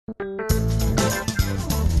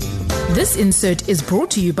This insert is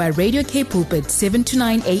brought to you by Radio K Pulpit 7 to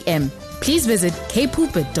 9 a.m. Please visit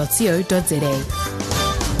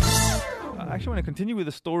kpulpit.co.za. I actually want to continue with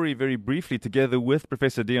the story very briefly together with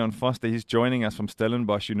Professor Dion Forster. He's joining us from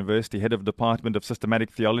Stellenbosch University, Head of Department of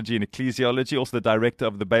Systematic Theology and Ecclesiology, also the Director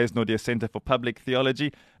of the Baysnordia Center for Public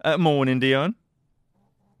Theology. Morning, Dion.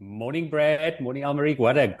 Morning, Brad. Morning, Almaric.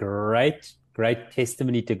 What a great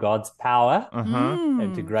testimony to God's power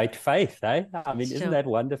and to great faith, eh? I mean, isn't that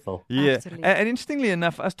wonderful? Yeah. And interestingly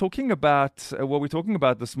enough, us talking about what we're talking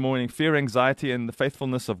about this morning, fear, anxiety, and the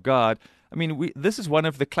faithfulness of God. I mean, this is one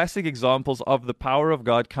of the classic examples of the power of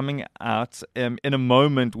God coming out in a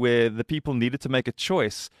moment where the people needed to make a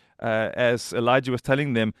choice. As Elijah was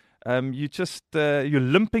telling them, you're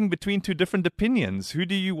limping between two different opinions. Who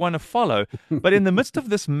do you want to follow? But in the midst of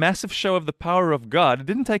this massive show of the power of God, it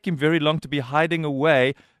didn't take him very long to be hiding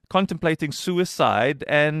away, contemplating suicide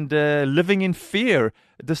and living in fear,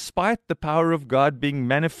 despite the power of God being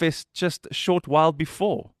manifest just a short while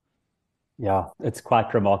before. Yeah, it's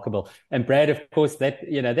quite remarkable. And Brad, of course, that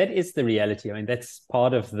is the reality. I mean, that's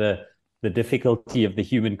part of the difficulty of the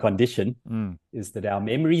human condition is that our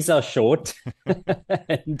memories are short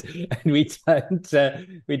and we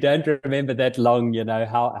don't remember that long,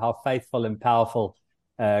 how faithful and powerful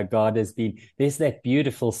God has been. There's that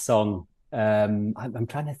beautiful song. I'm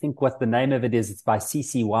trying to think what the name of it is. It's by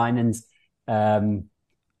C.C. Winans. You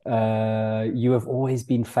have always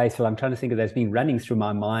been faithful. I'm trying to think of that. It's been running through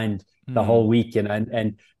my mind the whole week,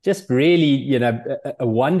 and just really, a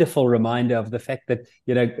wonderful reminder of the fact that,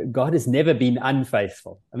 God has never been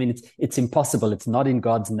unfaithful. I mean, it's impossible. It's not in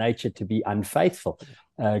God's nature to be unfaithful.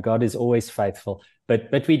 God is always faithful,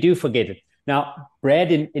 but we do forget it. Now,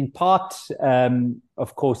 Brad, in part,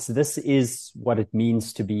 of course, this is what it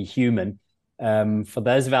means to be human. For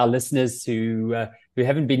those of our listeners who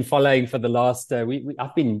haven't been following for the last,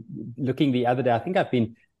 I've been looking the other day. I think I've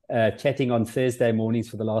been chatting on Thursday mornings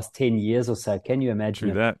for the last 10 years or so. Can you imagine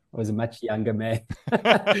it? I was a much younger man.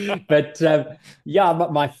 But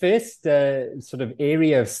my first sort of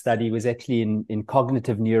area of study was actually in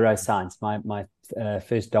cognitive neuroscience. My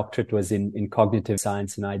first doctorate was in cognitive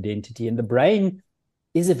science and identity. And the brain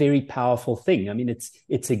is a very powerful thing. I mean,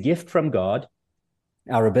 it's a gift from God,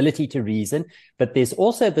 our ability to reason, but there's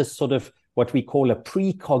also this sort of what we call a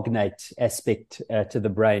precognate aspect to the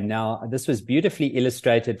brain. Now, this was beautifully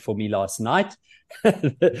illustrated for me last night,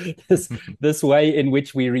 this way in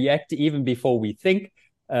which we react even before we think.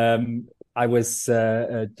 I was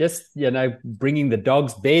just, bringing the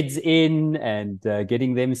dogs' beds in and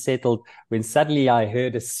getting them settled when suddenly I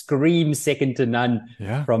heard a scream second to none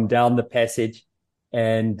from down the passage.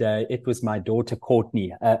 And it was my daughter,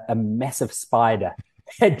 Courtney, a massive spider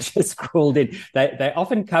had just crawled in. They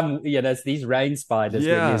often come, it's these rain spiders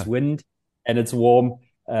when there's wind and it's warm.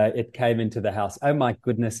 It came into the house. Oh my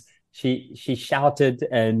goodness. She shouted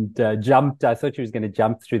and jumped. I thought she was going to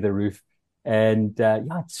jump through the roof. And it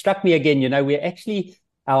struck me again, we're actually,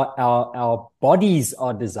 our bodies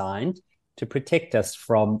are designed to protect us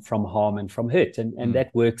from harm and from hurt. And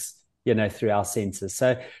that works, through our senses.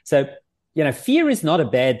 So, fear is not a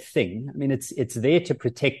bad thing. I mean, it's there to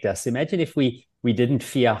protect us. Imagine if we didn't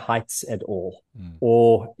fear heights at all.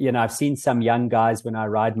 Or, I've seen some young guys when I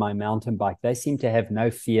ride my mountain bike, they seem to have no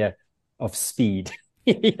fear of speed.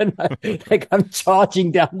 Like I'm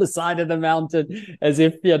charging down the side of the mountain as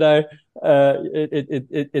if, it's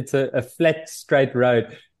a flat, straight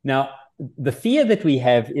road. Now, the fear that we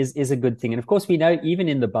have is a good thing. And of course, we know even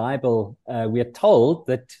in the Bible, we are told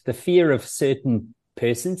that the fear of certain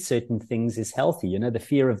persons, certain things is healthy. The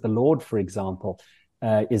fear of the Lord, for example,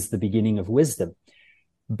 is the beginning of wisdom.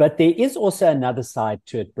 But there is also another side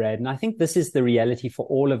to it, Brad, and I think this is the reality for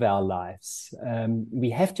all of our lives. We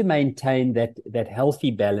have to maintain that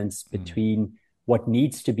healthy balance between what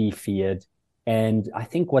needs to be feared and I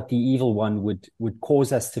think what the evil one would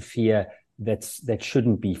cause us to fear that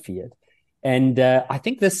shouldn't be feared. And I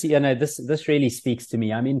think this really speaks to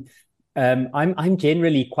me. I mean, I'm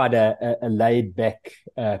generally quite a laid back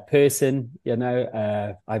person.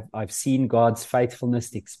 I've seen God's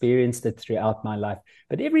faithfulness, experienced it throughout my life.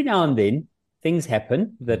 But every now and then things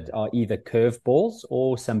happen that are either curveballs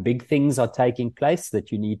or some big things are taking place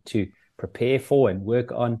that you need to prepare for and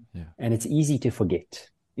work on. Yeah. And it's easy to forget.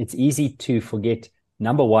 It's easy to forget,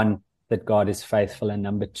 number one, that God is faithful, and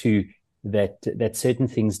number two, that certain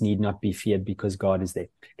things need not be feared because God is there.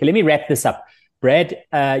 Okay, let me wrap this up. Brad,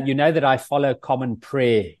 you know that I follow Common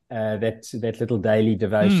Prayer, that little daily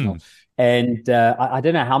devotional. And I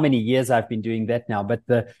don't know how many years I've been doing that now, but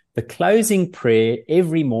the closing prayer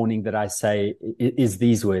every morning that I say is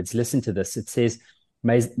these words. Listen to this. It says,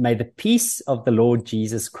 May the peace of the Lord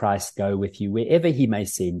Jesus Christ go with you wherever he may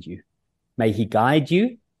send you. May he guide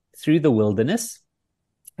you through the wilderness,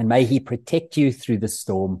 and may he protect you through the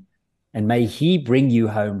storm, and may he bring you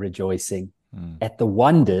home rejoicing at the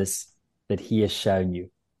wonders that he has shown you.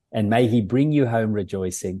 And may he bring you home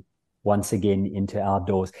rejoicing once again into our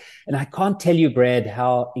doors. And I can't tell you, Brad,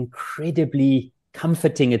 how incredibly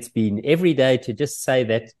comforting it's been every day to just say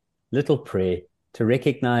that little prayer, to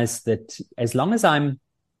recognize that as long as I'm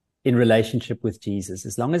in relationship with Jesus,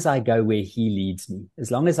 as long as I go where he leads me,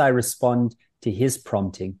 as long as I respond to his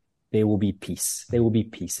prompting, there will be peace. There will be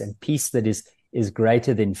peace, and peace that is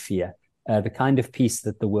greater than fear, the kind of peace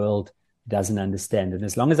that the world doesn't understand. And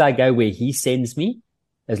as long as I go where he sends me,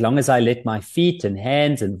 as long as I let my feet and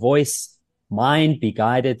hands and voice, mind be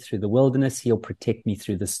guided through the wilderness, he'll protect me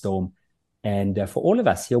through the storm. And for all of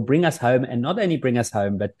us, he'll bring us home, and not only bring us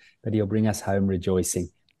home, but he'll bring us home rejoicing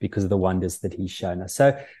because of the wonders that he's shown us.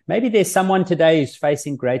 So maybe there's someone today who's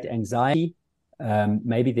facing great anxiety.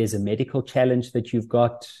 Maybe there's a medical challenge that you've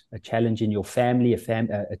got, a challenge in your family,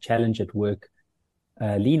 a challenge at work.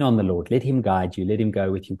 Lean on the Lord. Let him guide you. Let him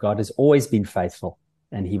go with you. God has always been faithful,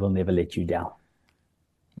 and he will never let you down.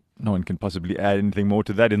 No one can possibly add anything more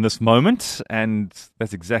to that in this moment, and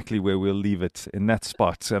that's exactly where we'll leave it, in that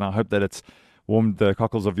spot. And I hope that it's warmed the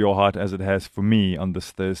cockles of your heart as it has for me on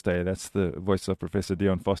this Thursday. That's the voice of Professor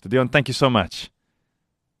Dion Forster. Dion, thank you so much.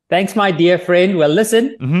 Thanks, my dear friend. Well,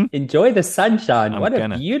 listen, enjoy the sunshine. What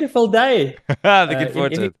a beautiful day. Looking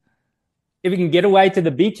forward to it. If we can get away to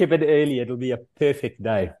the beach a bit early, it'll be a perfect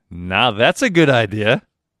day. Now, that's a good idea.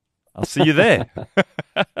 I'll see you there.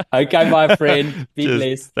 Okay, my friend. Be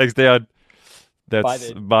blessed. Thanks, Dion.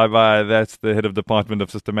 Bye-bye. That's the head of Department of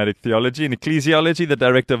Systematic Theology and Ecclesiology, the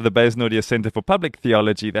director of the Baysnodia Center for Public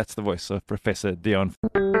Theology. That's the voice of Professor Dion.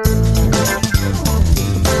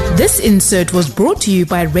 This insert was brought to you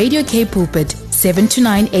by Radio K Pulpit, 7 to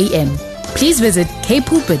 9 a.m. Please visit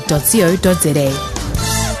kpulpit.co.za.